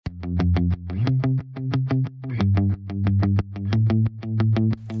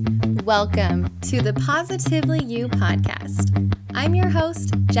Welcome to the Positively You podcast. I'm your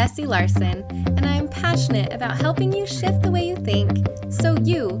host, Jessie Larson, and I'm passionate about helping you shift the way you think so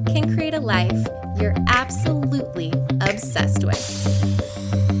you can create a life you're absolutely obsessed with.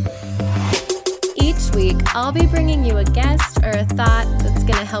 Each week, I'll be bringing you a guest or a thought that's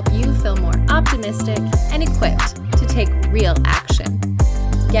going to help you feel more optimistic and equipped to take real action.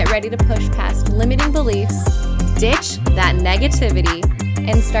 Get ready to push past limiting beliefs, ditch that negativity,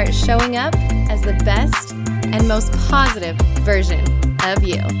 and start showing up as the best and most positive version of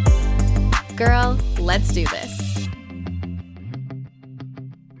you. Girl, let's do this.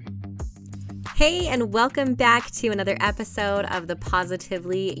 Hey, and welcome back to another episode of the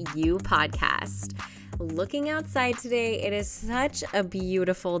Positively You podcast. Looking outside today, it is such a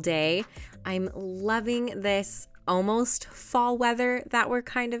beautiful day. I'm loving this almost fall weather that we're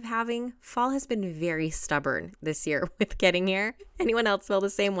kind of having. Fall has been very stubborn this year with getting here. Anyone else feel the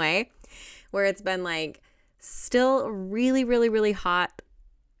same way? Where it's been like still really hot.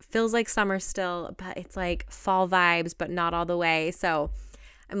 Feels like summer still, but it's like fall vibes, but not all the way. So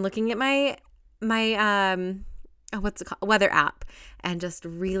I'm looking at my weather app and just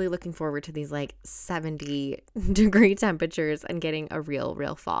really looking forward to these like 70-degree temperatures and getting a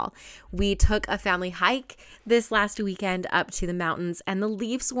real fall. We took a family hike this last weekend up to the mountains, and the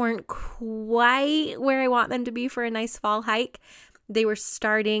leaves weren't quite where I want them to be for a nice fall hike. They were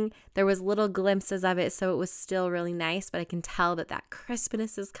starting, there was little glimpses of it, so it was still really nice, but I can tell that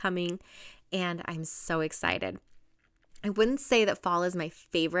crispness is coming, and I'm so excited. I wouldn't say that fall is my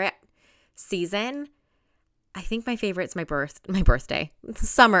favorite season. I think my favorite's my birthday.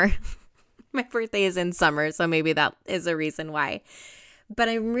 Summer. My birthday is in summer, so maybe that is a reason why. But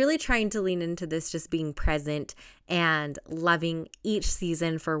I'm really trying to lean into this just being present and loving each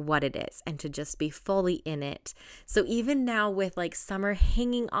season for what it is and to just be fully in it. So even now with like summer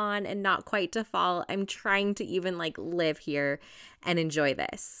hanging on and not quite to fall, I'm trying to even like live here and enjoy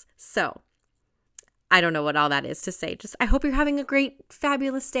this. So I don't know what all that is to say. Just I hope you're having a great,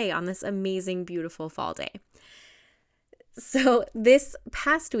 fabulous day on this amazing, beautiful fall day. So this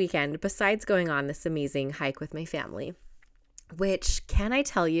past weekend, besides going on this amazing hike with my family, which can I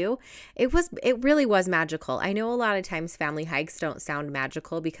tell you, it really was magical. I know a lot of times family hikes don't sound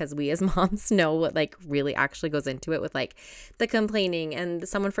magical because we as moms know what like really actually goes into it with like the complaining and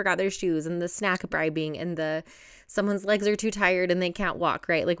someone forgot their shoes and the snack bribing and someone's legs are too tired and they can't walk,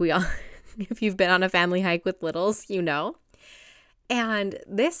 right? Like we all, if you've been on a family hike with littles, you know. And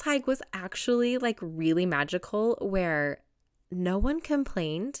this hike was actually like really magical where no one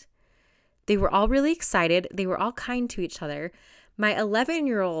complained. They were all really excited. They were all kind to each other. My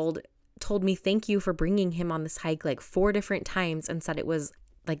 11-year-old told me thank you for bringing him on this hike like 4 different times and said it was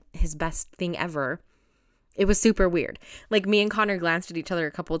like his best thing ever. It was super weird. Like me and Connor glanced at each other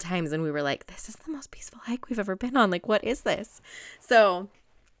a couple of times and we were like, this is the most peaceful hike we've ever been on. Like, what is this? So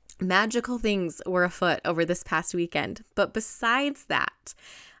magical things were afoot over this past weekend. But besides that,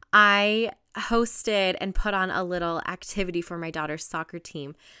 I hosted and put on a little activity for my daughter's soccer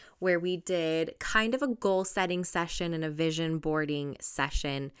team where we did kind of a goal setting session and a vision boarding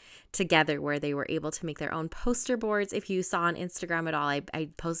session together where they were able to make their own poster boards. If you saw on Instagram at all, I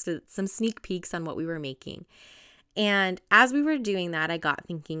posted some sneak peeks on what we were making. And as we were doing that, I got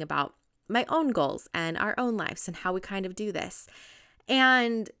thinking about my own goals and our own lives and how we kind of do this.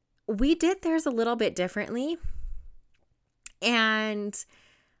 And we did theirs a little bit differently. And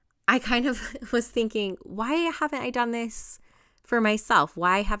I kind of was thinking, why haven't I done this for myself?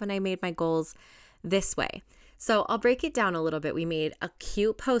 Why haven't I made my goals this way? So I'll break it down a little bit. We made a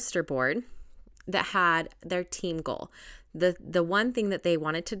cute poster board that had their team goal, the one thing that they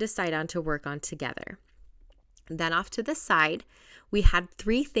wanted to decide on to work on together. Then off to the side, we had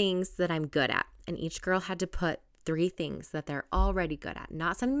 3 things that I'm good at, and each girl had to put 3 things that they're already good at,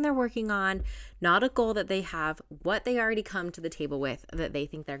 not something they're working on, not a goal that they have, what they already come to the table with that they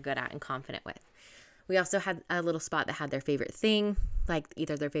think they're good at and confident with. We also had a little spot that had their favorite thing, like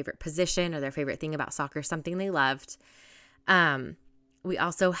either their favorite position or their favorite thing about soccer, something they loved. We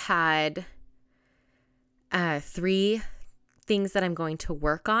also had 3 things that I'm going to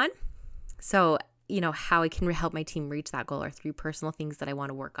work on. So, you know, how I can help my team reach that goal, or 3 personal things that I want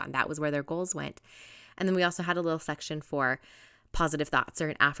to work on. That was where their goals went. And then we also had a little section for positive thoughts or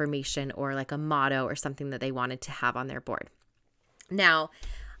an affirmation or like a motto or something that they wanted to have on their board. Now,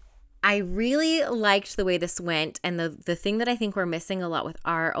 I really liked the way this went. And the thing that I think we're missing a lot with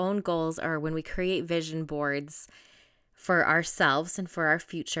our own goals are when we create vision boards for ourselves and for our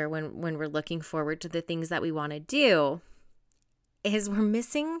future, when we're looking forward to the things that we want to do, is we're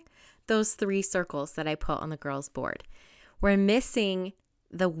missing those 3 circles that I put on the girls' board. We're missing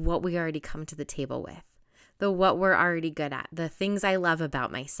the what we already come to the table with, the what we're already good at, the things I love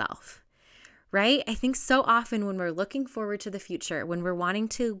about myself, right? I think so often when we're looking forward to the future, when we're wanting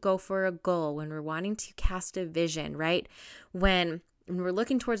to go for a goal, when we're wanting to cast a vision, right? When we're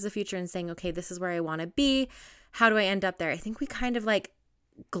looking towards the future and saying, okay, this is where I want to be. How do I end up there? I think we kind of like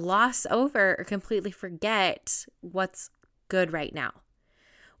gloss over or completely forget what's good right now,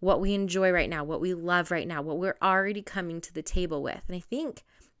 what we enjoy right now, what we love right now, what we're already coming to the table with. And I think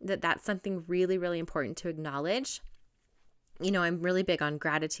that that's something really, really important to acknowledge. You know, I'm really big on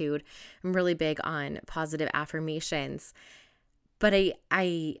gratitude. I'm really big on positive affirmations. But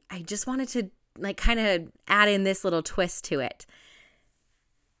I just wanted to like kind of add in this little twist to it.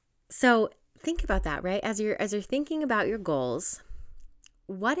 So think about that, right? As you're thinking about your goals,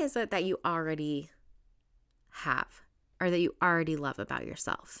 what is it that you already have or that you already love about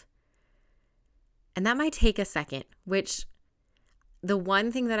yourself? And that might take a second, which the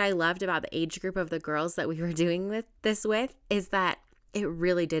one thing that I loved about the age group of the girls that we were doing this with is that it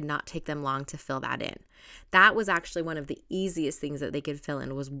really did not take them long to fill that in. That was actually one of the easiest things that they could fill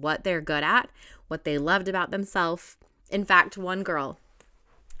in, was what they're good at, what they loved about themselves. In fact, one girl,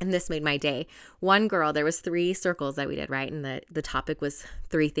 and this made my day, one girl, there was 3 circles that we did, right? And the topic was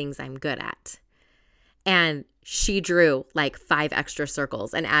 3 things I'm good at. And she drew like 5 extra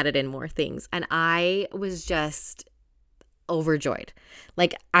circles and added in more things. And I was just overjoyed.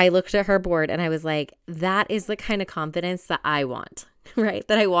 Like, I looked at her board and I was like, that is the kind of confidence that I want, right?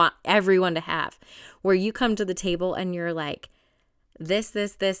 That I want everyone to have, where you come to the table and you're like, this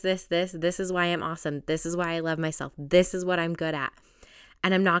is why I'm awesome. This is why I love myself. This is what I'm good at.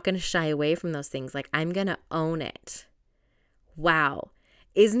 And I'm not going to shy away from those things. Like, I'm going to own it. Wow.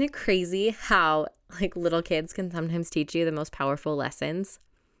 Isn't it crazy how like little kids can sometimes teach you the most powerful lessons?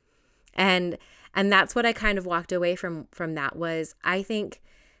 And that's what I kind of walked away from that was, I think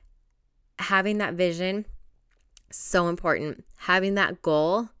having that vision, so important. Having that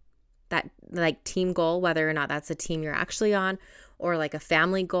goal, that like team goal, whether or not that's a team you're actually on, or like a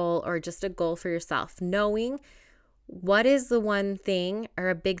family goal, or just a goal for yourself, knowing what is the one thing or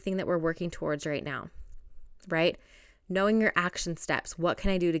a big thing that we're working towards right now, right? Knowing your action steps. What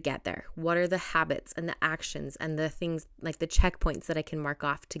can I do to get there? What are the habits and the actions and the things, like the checkpoints that I can mark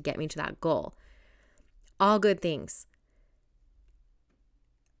off to get me to that goal? All good things.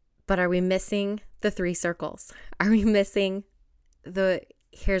 But are we missing the 3 circles? Are we missing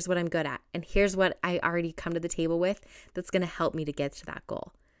here's what I'm good at, and here's what I already come to the table with that's going to help me to get to that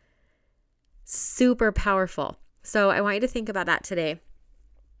goal? Super powerful. So I want you to think about that today,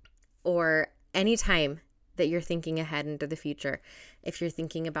 or anytime that you're thinking ahead into the future. If you're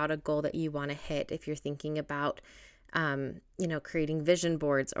thinking about a goal that you want to hit, if you're thinking about, creating vision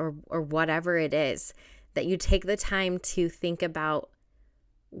boards or whatever it is, that you take the time to think about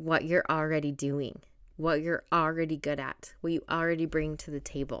what you're already doing, what you're already good at, what you already bring to the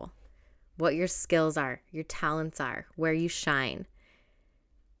table, what your skills are, your talents are, where you shine.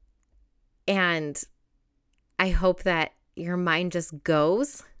 And I hope that your mind just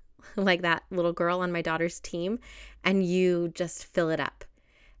goes like that little girl on my daughter's team, and you just fill it up,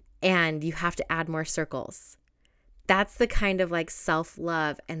 and you have to add more circles. That's the kind of like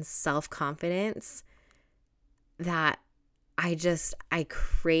self-love and self-confidence that I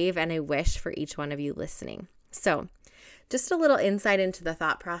crave and I wish for each one of you listening. So just a little insight into the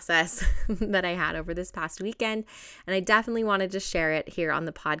thought process that I had over this past weekend. And I definitely wanted to share it here on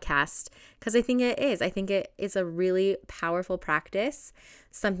the podcast because I think it is a really powerful practice,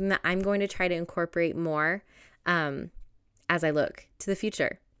 something that I'm going to try to incorporate more as I look to the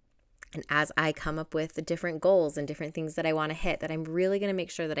future. And as I come up with the different goals and different things that I want to hit, that I'm really going to make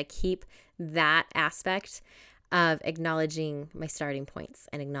sure that I keep that aspect of acknowledging my starting points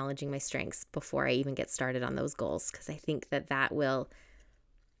and acknowledging my strengths before I even get started on those goals. Because I think that will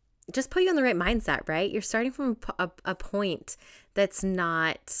just put you in the right mindset, right? You're starting from a point that's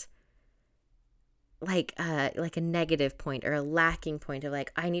not like a negative point or a lacking point of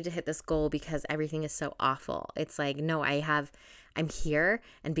like, I need to hit this goal because everything is so awful. It's like, no, I'm here,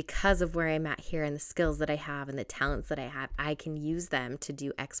 and because of where I'm at here and the skills that I have and the talents that I have, I can use them to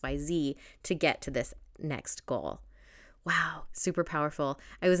do XYZ to get to this next goal. Wow, super powerful.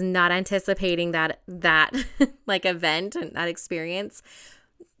 I was not anticipating that like event and that experience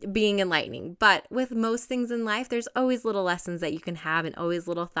being enlightening. But with most things in life, there's always little lessons that you can have and always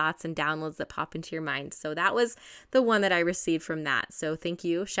little thoughts and downloads that pop into your mind. So that was the one that I received from that. So thank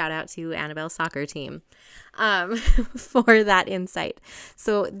you. Shout out to Annabelle's soccer team for that insight.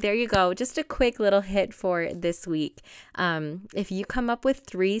 So there you go. Just a quick little hit for this week. If you come up with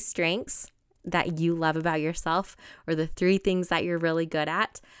 3 strengths that you love about yourself, or the 3 things that you're really good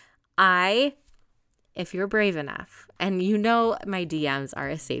at. If you're brave enough, and you know my DMs are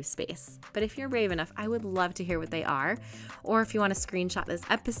a safe space, but if you're brave enough, I would love to hear what they are. Or if you want to screenshot this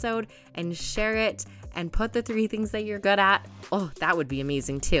episode and share it and put the 3 things that you're good at, that would be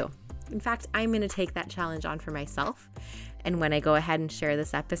amazing too. In fact, I'm going to take that challenge on for myself. And when I go ahead and share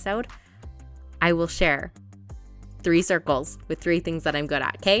this episode, I will share 3 circles with 3 things that I'm good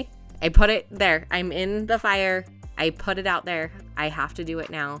at, okay? I put it there. I'm in the fire. I put it out there. I have to do it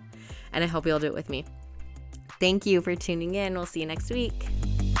now. And I hope you'll do it with me. Thank you for tuning in. We'll see you next week.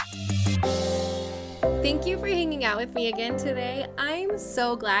 Thank you for hanging out with me again today. I'm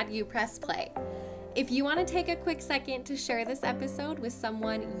so glad you pressed play. If you want to take a quick second to share this episode with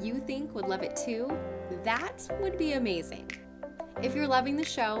someone you think would love it too, that would be amazing. If you're loving the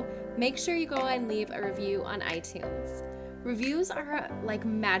show, make sure you go and leave a review on iTunes. Reviews are like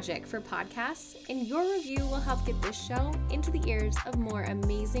magic for podcasts, and your review will help get this show into the ears of more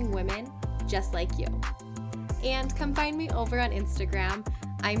amazing women just like you. And come find me over on Instagram.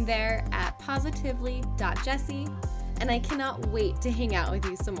 I'm there at positively.jessie, and I cannot wait to hang out with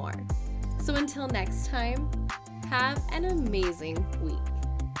you some more. So until next time, have an amazing week.